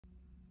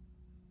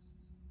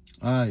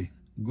Hi,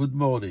 good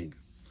morning.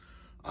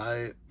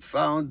 I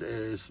found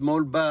a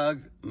small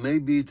bug,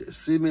 maybe it's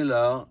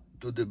similar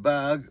to the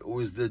bug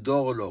with the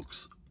door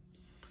locks.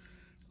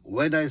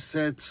 When I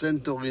set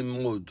sentry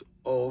mode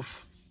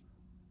off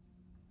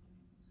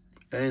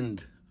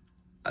and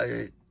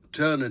I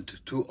turn it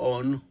to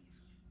on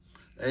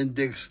and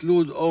the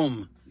exclude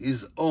home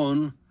is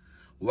on,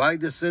 why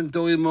the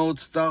sentry mode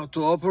start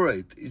to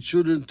operate? It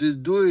shouldn't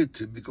do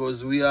it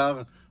because we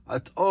are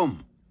at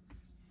home.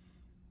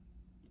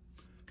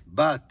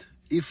 But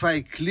if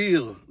I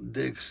clear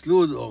the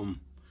exclude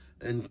home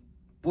and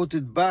put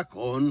it back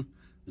on,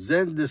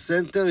 then the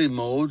sentry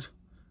mode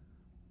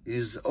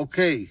is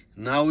okay.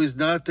 Now it's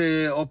not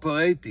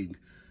operating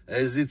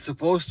as it's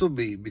supposed to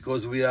be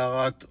because we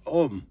are at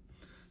home.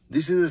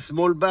 This is a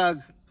small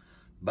bug,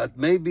 but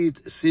maybe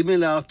it's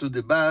similar to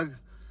the bug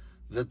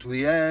that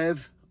we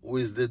have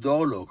with the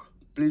door lock.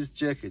 Please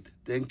check it.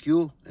 Thank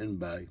you and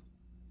bye.